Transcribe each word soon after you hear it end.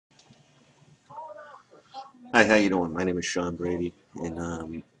Hi, how you doing? My name is Sean Brady, and I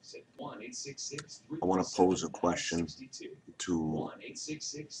want to pose a question to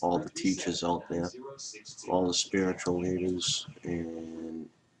all the teachers out there, all the spiritual leaders, and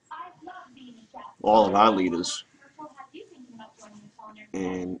all of our leaders.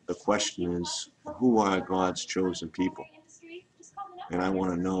 And the question is, who are God's chosen people? And I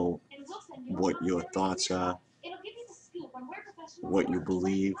want to know what your thoughts are, what you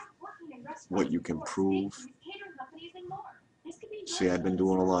believe, what you can prove. See, I've been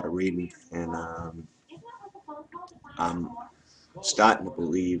doing a lot of reading, and I'm starting to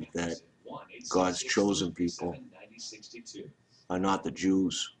believe that God's chosen people are not the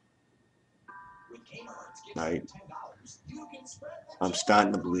Jews. I'm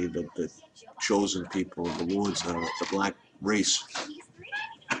starting to believe that the chosen people of the Lord's are the black race.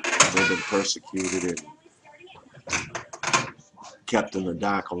 They've been persecuted and kept in the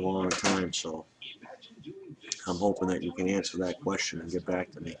dark a long time, so I'm hoping that you can answer that question and get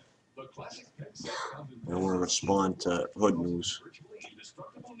back to me. I want to respond to Hood News.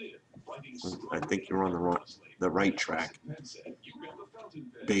 I think you're on the right track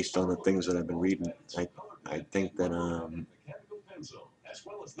based on the things that I've been reading. I think that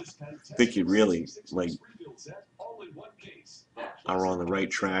you really are on the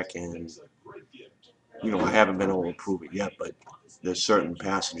right track, and I haven't been able to prove it yet, but there's certain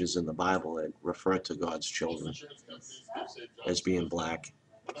passages in the Bible that refer to God's children as being black.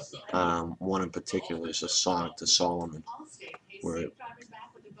 One in particular is a song to Solomon, where it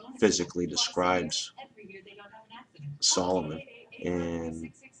physically describes Solomon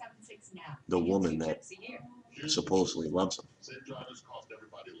and the woman that supposedly loves him.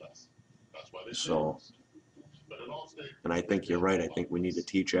 So, and I think you're right. I think we need to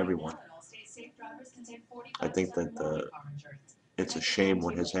teach everyone. I think that it's a shame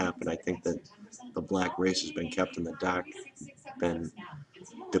what has happened. I think that the black race has been kept in the dark, been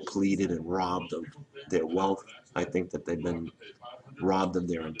depleted and robbed of their wealth. I think that they've been robbed of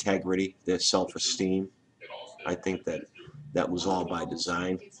their integrity, their self-esteem. I think that that was all by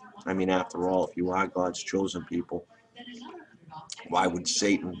design. I mean, after all, if you are God's chosen people, why would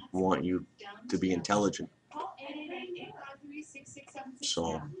Satan want you to be intelligent?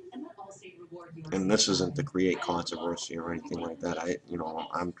 So, and this isn't to create controversy or anything like that.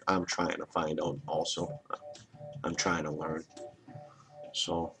 I'm trying to find out also. I'm trying to learn.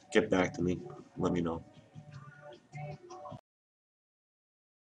 So get back to me. Let me know.